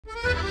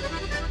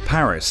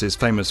Paris is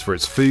famous for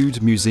its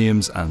food,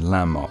 museums and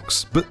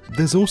landmarks, but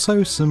there's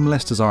also some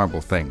less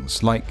desirable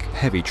things like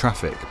heavy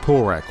traffic,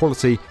 poor air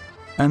quality,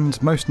 and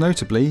most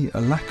notably,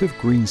 a lack of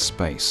green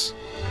space.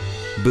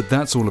 But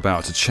that's all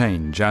about to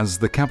change as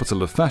the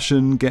capital of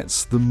fashion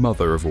gets the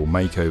mother of all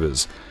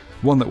makeovers,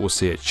 one that will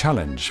see it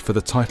challenge for the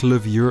title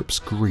of Europe's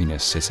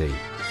greenest city.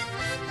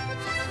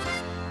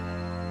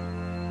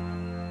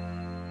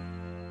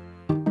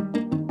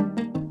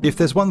 If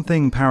there's one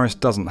thing Paris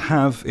doesn't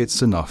have,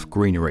 it's enough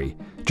greenery.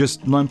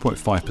 Just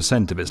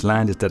 9.5% of its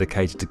land is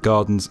dedicated to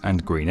gardens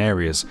and green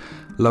areas,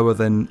 lower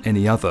than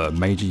any other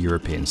major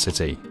European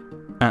city.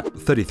 At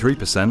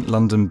 33%,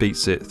 London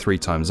beats it 3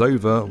 times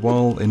over,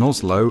 while in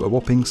Oslo, a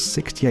whopping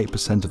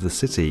 68% of the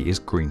city is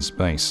green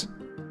space.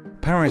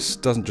 Paris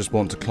doesn't just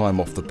want to climb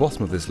off the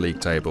bottom of this league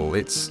table,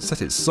 it's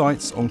set its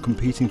sights on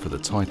competing for the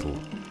title.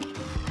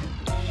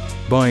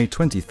 By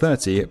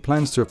 2030, it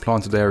plans to have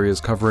planted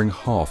areas covering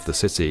half the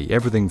city,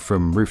 everything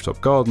from rooftop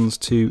gardens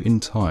to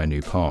entire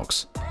new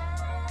parks.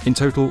 In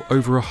total,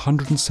 over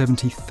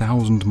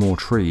 170,000 more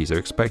trees are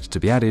expected to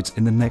be added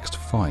in the next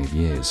 5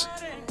 years.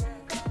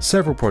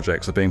 Several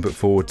projects are being put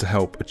forward to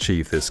help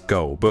achieve this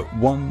goal, but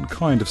one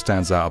kind of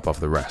stands out above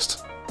the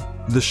rest.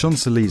 The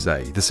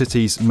Champs-elysees, the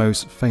city's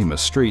most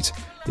famous street,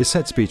 is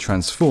set to be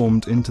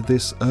transformed into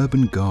this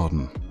urban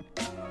garden.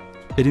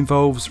 It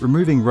involves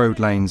removing road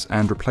lanes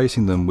and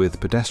replacing them with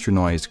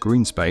pedestrianised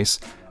green space,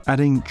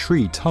 adding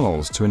tree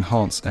tunnels to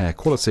enhance air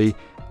quality,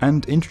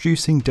 and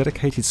introducing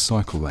dedicated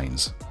cycle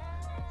lanes.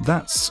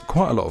 That's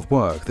quite a lot of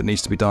work that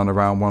needs to be done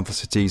around one of the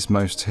city's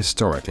most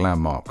historic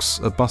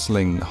landmarks, a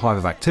bustling hive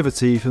of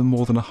activity for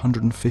more than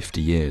 150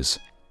 years.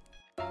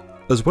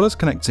 As well as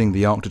connecting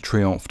the Arc de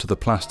Triomphe to the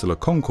Place de la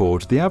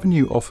Concorde, the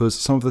avenue offers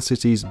some of the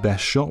city's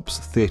best shops,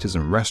 theatres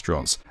and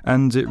restaurants,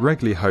 and it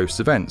regularly hosts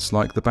events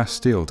like the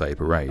Bastille Day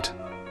Parade.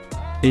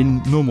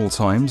 In normal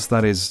times,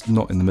 that is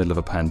not in the middle of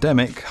a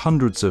pandemic,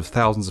 hundreds of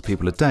thousands of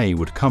people a day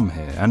would come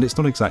here, and it's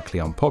not exactly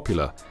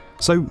unpopular.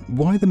 So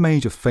why the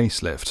major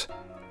facelift?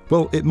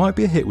 Well, it might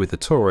be a hit with the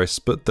tourists,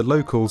 but the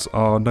locals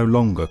are no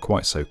longer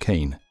quite so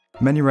keen.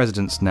 Many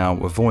residents now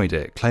avoid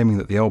it, claiming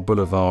that the old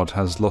boulevard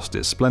has lost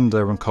its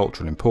splendour and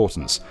cultural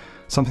importance,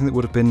 something that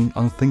would have been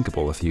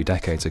unthinkable a few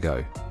decades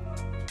ago.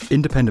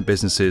 Independent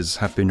businesses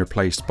have been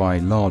replaced by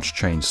large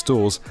chain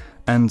stores,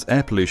 and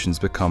air pollution's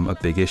become a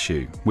big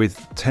issue.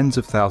 With tens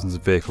of thousands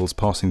of vehicles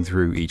passing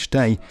through each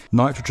day,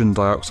 nitrogen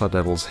dioxide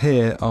levels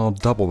here are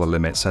double the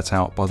limit set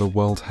out by the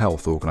World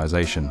Health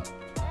Organization.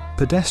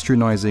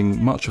 Pedestrianising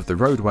much of the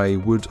roadway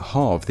would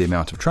halve the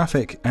amount of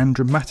traffic and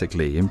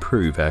dramatically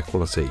improve air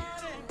quality.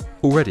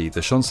 Already,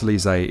 the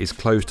Champs-elysees is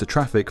closed to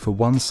traffic for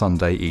one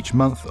Sunday each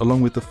month,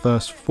 along with the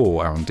first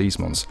 4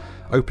 arrondissements,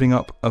 opening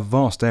up a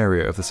vast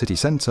area of the city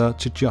centre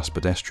to just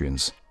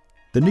pedestrians.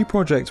 The new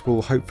project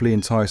will hopefully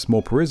entice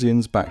more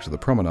Parisians back to the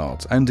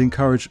promenade and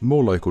encourage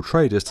more local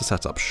traders to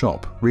set up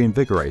shop,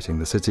 reinvigorating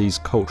the city's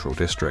cultural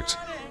district.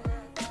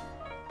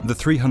 The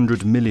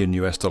 $300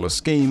 million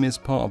scheme is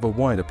part of a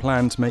wider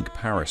plan to make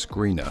Paris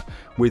greener,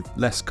 with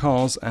less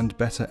cars and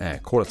better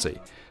air quality,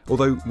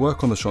 although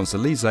work on the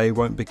Champs-elysees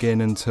won't begin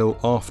until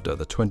after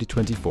the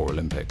 2024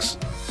 Olympics.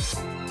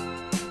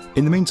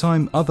 In the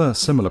meantime, other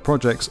similar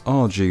projects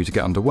are due to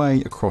get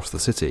underway across the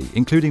city,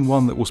 including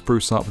one that will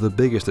spruce up the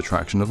biggest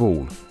attraction of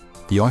all,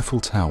 the Eiffel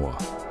Tower.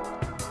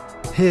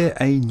 Here,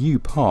 a new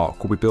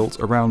park will be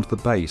built around the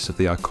base of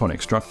the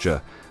iconic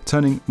structure,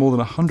 turning more than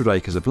 100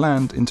 acres of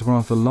land into one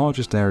of the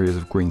largest areas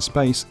of green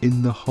space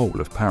in the whole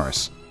of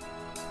Paris.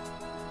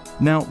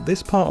 Now,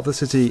 this part of the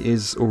city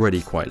is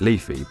already quite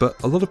leafy,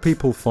 but a lot of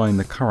people find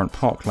the current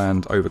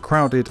parkland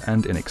overcrowded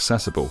and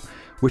inaccessible,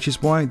 which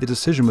is why the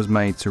decision was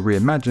made to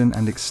reimagine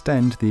and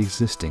extend the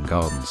existing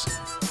gardens.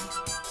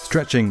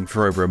 Stretching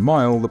for over a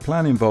mile, the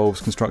plan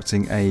involves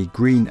constructing a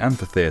green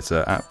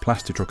amphitheatre at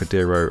Place du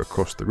Trocadero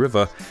across the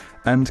river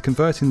and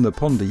converting the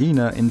Pont de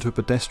Iéna into a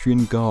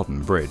pedestrian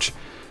garden bridge,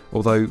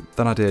 although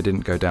that idea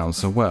didn't go down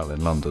so well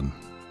in London.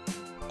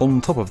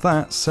 On top of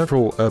that,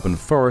 several urban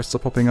forests are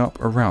popping up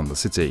around the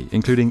city,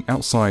 including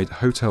outside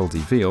Hôtel de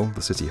Ville,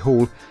 the city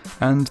hall,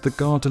 and the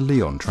Gare de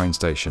Lyon train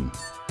station.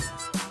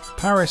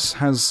 Paris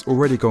has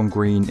already gone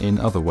green in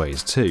other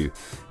ways too.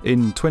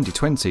 In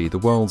 2020, the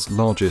world's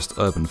largest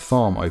urban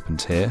farm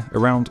opened here,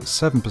 around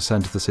 7%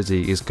 of the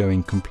city is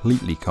going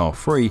completely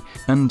car-free,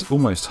 and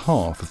almost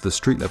half of the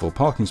street-level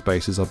parking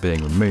spaces are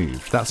being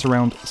removed. That's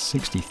around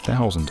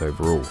 60,000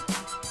 overall.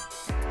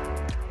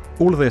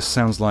 All of this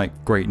sounds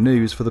like great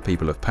news for the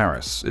people of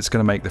Paris. It's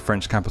going to make the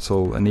French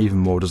capital an even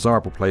more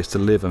desirable place to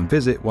live and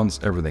visit once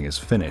everything is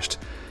finished.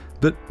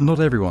 But not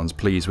everyone's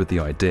pleased with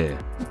the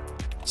idea.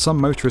 Some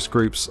motorist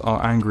groups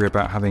are angry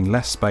about having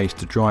less space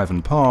to drive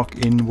and park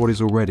in what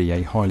is already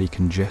a highly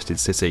congested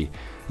city,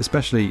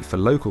 especially for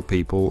local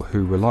people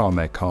who rely on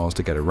their cars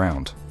to get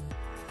around.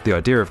 The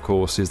idea, of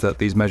course, is that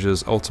these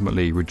measures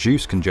ultimately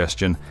reduce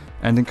congestion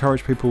and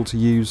encourage people to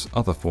use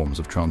other forms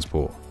of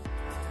transport.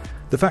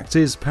 The fact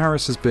is,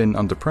 Paris has been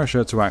under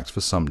pressure to act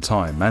for some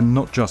time, and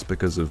not just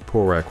because of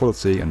poor air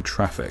quality and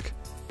traffic.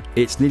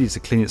 It needed to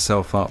clean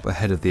itself up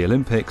ahead of the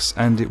Olympics,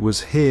 and it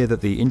was here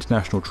that the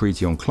International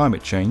Treaty on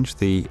Climate Change,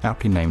 the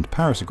aptly named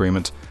Paris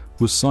Agreement,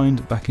 was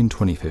signed back in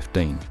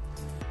 2015.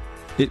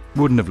 It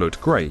wouldn't have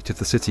looked great if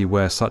the city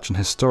where such an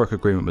historic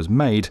agreement was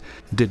made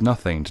did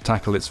nothing to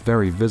tackle its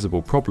very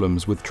visible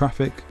problems with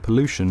traffic,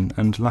 pollution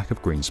and lack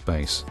of green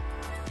space.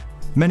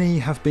 Many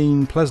have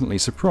been pleasantly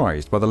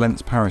surprised by the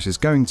lengths Paris is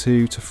going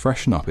to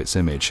freshen up its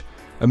image,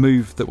 a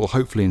move that will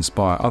hopefully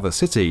inspire other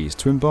cities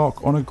to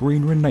embark on a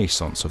green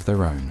renaissance of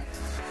their own.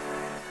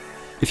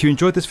 If you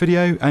enjoyed this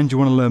video and you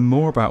want to learn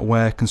more about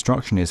where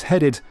construction is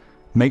headed,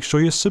 make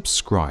sure you're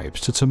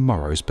subscribed to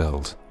tomorrow's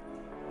build.